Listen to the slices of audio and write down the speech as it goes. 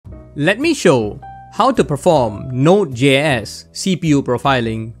Let me show how to perform Node.js CPU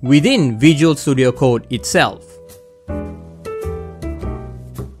profiling within Visual Studio Code itself.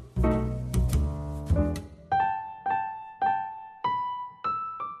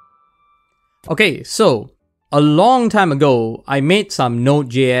 Okay, so a long time ago, I made some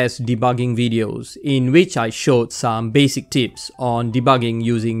Node.js debugging videos in which I showed some basic tips on debugging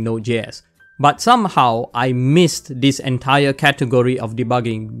using Node.js. But somehow I missed this entire category of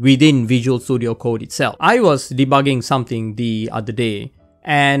debugging within Visual Studio Code itself. I was debugging something the other day,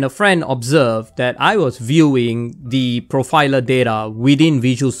 and a friend observed that I was viewing the profiler data within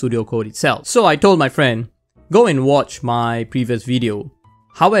Visual Studio Code itself. So I told my friend, go and watch my previous video.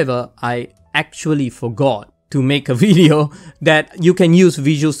 However, I actually forgot to make a video that you can use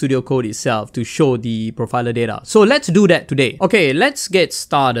Visual Studio Code itself to show the profiler data. So let's do that today. Okay, let's get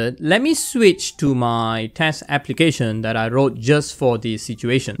started. Let me switch to my test application that I wrote just for this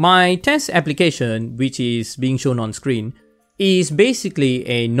situation. My test application, which is being shown on screen, is basically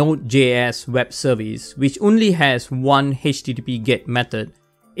a Node.js web service which only has one HTTP GET method,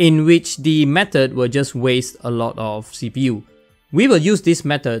 in which the method will just waste a lot of CPU. We will use this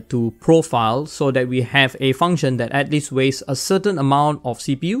method to profile so that we have a function that at least wastes a certain amount of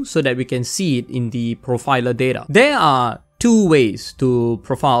CPU so that we can see it in the profiler data. There are two ways to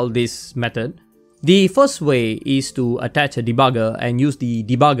profile this method. The first way is to attach a debugger and use the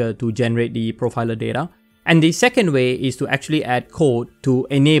debugger to generate the profiler data. And the second way is to actually add code to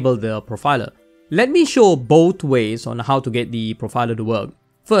enable the profiler. Let me show both ways on how to get the profiler to work.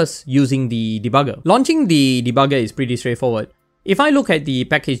 First, using the debugger. Launching the debugger is pretty straightforward. If I look at the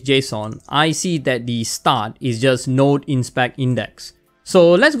package JSON, I see that the start is just node inspect index.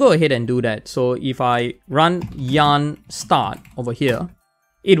 So let's go ahead and do that. So if I run yarn start over here,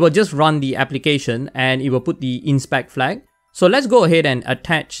 it will just run the application and it will put the inspect flag. So let's go ahead and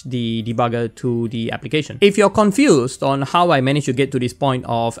attach the debugger to the application. If you're confused on how I managed to get to this point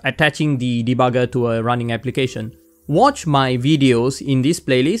of attaching the debugger to a running application, watch my videos in this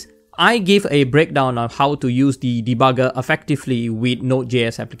playlist. I give a breakdown of how to use the debugger effectively with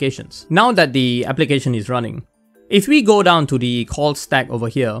Node.js applications. Now that the application is running, if we go down to the call stack over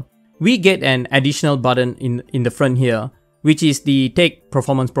here, we get an additional button in the front here, which is the take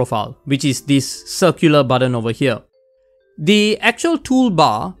performance profile, which is this circular button over here. The actual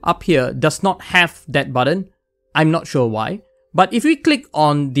toolbar up here does not have that button. I'm not sure why, but if we click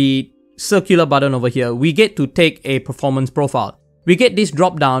on the circular button over here, we get to take a performance profile. We get this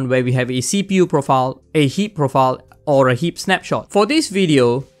drop down where we have a CPU profile, a heap profile, or a heap snapshot. For this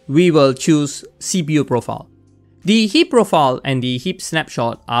video, we will choose CPU profile. The heap profile and the heap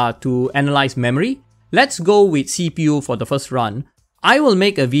snapshot are to analyze memory. Let's go with CPU for the first run. I will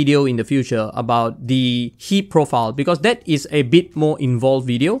make a video in the future about the heap profile because that is a bit more involved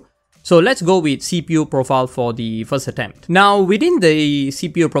video. So let's go with CPU profile for the first attempt. Now within the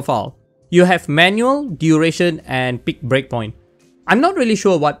CPU profile, you have manual, duration, and pick breakpoint. I'm not really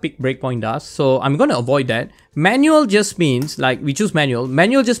sure what pick breakpoint does, so I'm going to avoid that. Manual just means, like we choose manual.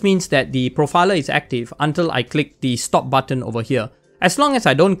 Manual just means that the profiler is active until I click the stop button over here. As long as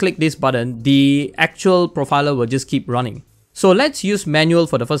I don't click this button, the actual profiler will just keep running. So let's use manual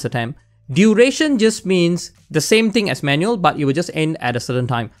for the first attempt. Duration just means the same thing as manual, but it will just end at a certain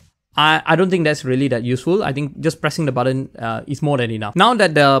time. I don't think that's really that useful. I think just pressing the button is more than enough. Now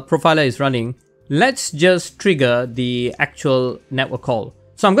that the profiler is running, let's just trigger the actual network call.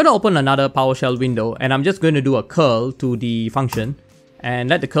 So I'm going to open another PowerShell window and I'm just going to do a curl to the function and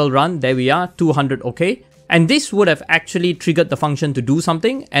let the curl run. There we are, 200 OK. And this would have actually triggered the function to do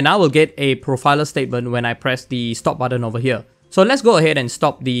something, and I will get a profiler statement when I press the stop button over here. So let's go ahead and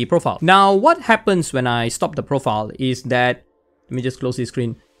stop the profile. Now what happens when I stop the profile is that, let me just close this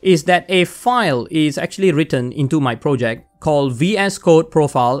screen, is that a file is actually written into my project called vscode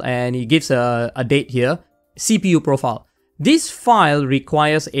profile, and it gives a date here, CPU profile. This file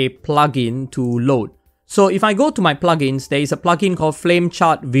requires a plugin to load. So if I go to my plugins, there is a plugin called Flame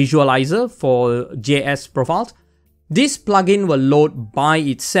Chart Visualizer for JS profiles. This plugin will load by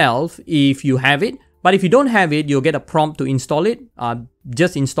itself if you have it, but if you don't have it, you'll get a prompt to install it.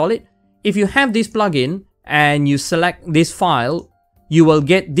 Just install it. If you have this plugin and you select this file, you will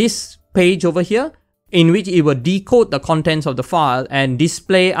get this page over here, in which it will decode the contents of the file and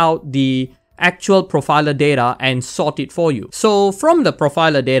display out the actual profiler data and sort it for you. So from the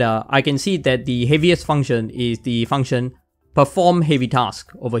profiler data, I can see that the heaviest function is the function perform heavy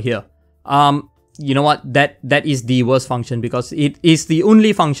task over here. You know what, that is the worst function because it is the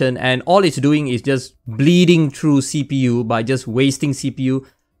only function and all it's doing is just bleeding through CPU by just wasting CPU,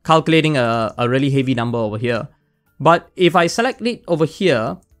 calculating a really heavy number over here. But if I select it over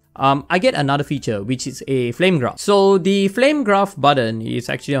here, I get another feature, which is a flame graph. So the flame graph button is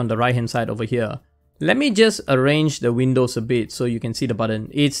actually on the right hand side over here. Let me just arrange the windows a bit so you can see the button.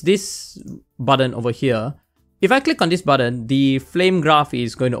 It's this button over here. If I click on this button, the flame graph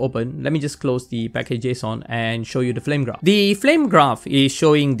is going to open. Let me just close the package.json and show you the flame graph. The flame graph is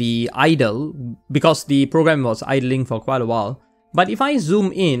showing the idle because the program was idling for quite a while. But if I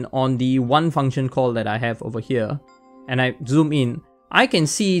zoom in on the one function call that I have over here, and I zoom in, I can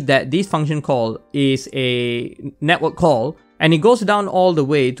see that this function call is a network call and it goes down all the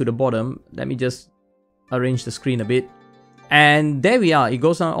way to the bottom. Let me just arrange the screen a bit. And there we are, it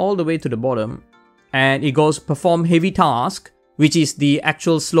goes down all the way to the bottom. And it goes perform heavy task, which is the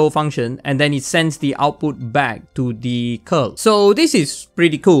actual slow function, and then it sends the output back to the curl. So this is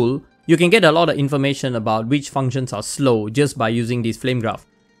pretty cool. You can get a lot of information about which functions are slow just by using this flame graph.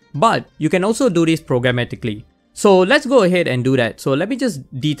 But you can also do this programmatically. So let's go ahead and do that. So let me just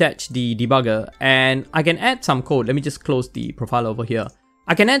detach the debugger and I can add some code. Let me just close the profile over here.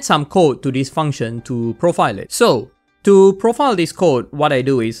 I can add some code to this function to profile it. So to profile this code, what I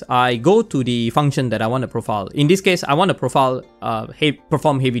do is I go to the function that I want to profile. In this case, I want to profile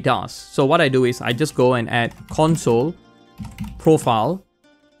perform heavy tasks. So what I do is I just go and add console profile,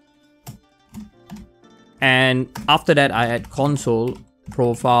 and after that I add console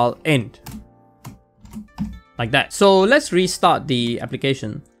profile end, like that. So let's restart the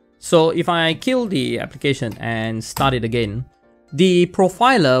application. So if I kill the application and start it again, the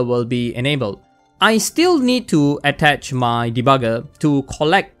profiler will be enabled. I still need to attach my debugger to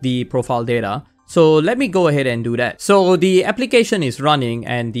collect the profile data. So let me go ahead and do that. So the application is running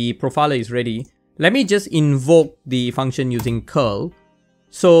and the profiler is ready. Let me just invoke the function using curl.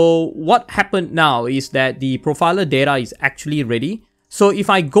 So what happened now is that the profiler data is actually ready. So if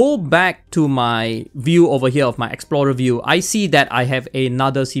I go back to my view over here of my Explorer view, I see that I have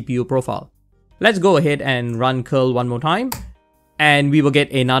another CPU profile. Let's go ahead and run curl one more time and we will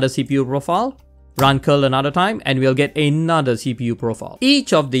get another CPU profile. Run curl another time and we'll get another CPU profile.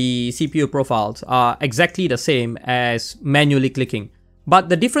 Each of the CPU profiles are exactly the same as manually clicking. But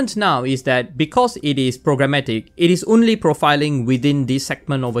the difference now is that because it is programmatic, it is only profiling within this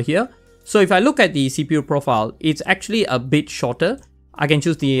segment over here. So if I look at the CPU profile, it's actually a bit shorter. I can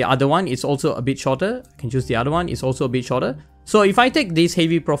choose the other one, it's also a bit shorter. I can choose the other one, it's also a bit shorter. So if I take this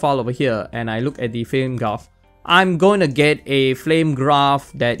heavy profile over here and I look at the flame graph, I'm going to get a flame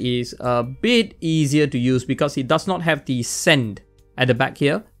graph that is a bit easier to use because it does not have the send at the back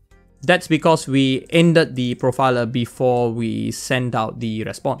here. That's because we ended the profiler before we send out the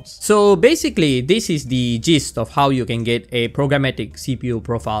response. So basically, this is the gist of how you can get a programmatic CPU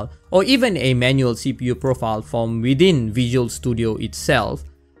profile or even a manual CPU profile from within Visual Studio itself.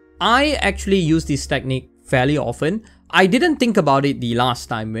 I actually use this technique fairly often. I didn't think about it the last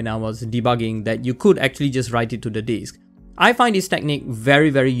time when I was debugging that you could actually just write it to the disk. I find this technique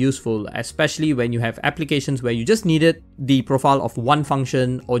very useful, especially when you have applications where you just needed the profile of one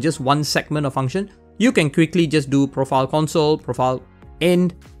function or just one segment of function. You can quickly just do profile console, profile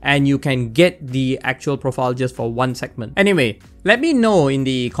end, and you can get the actual profile just for one segment. Anyway, let me know in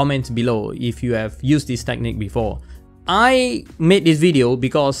the comments below if you have used this technique before. I made this video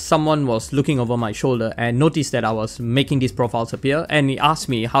because someone was looking over my shoulder and noticed that I was making these profiles appear, and he asked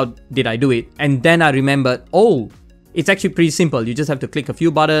me how did I do it, and then I remembered, oh, it's actually pretty simple. You just have to click a few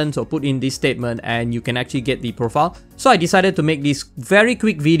buttons or put in this statement and you can actually get the profile. So I decided to make this very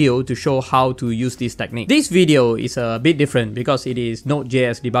quick video to show how to use this technique. This video is a bit different because it is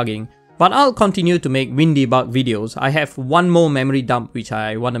Node.js debugging. But I'll continue to make WinDebug videos. I have one more memory dump which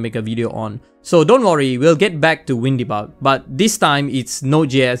I want to make a video on. So don't worry, we'll get back to WinDebug. But this time it's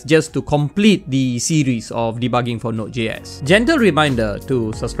Node.js just to complete the series of debugging for Node.js. Gentle reminder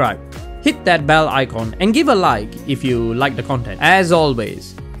to subscribe. Hit that bell icon and give a like if you like the content. As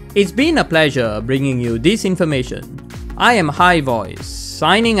always, it's been a pleasure bringing you this information. I am High Voice,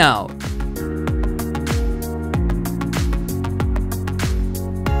 signing out.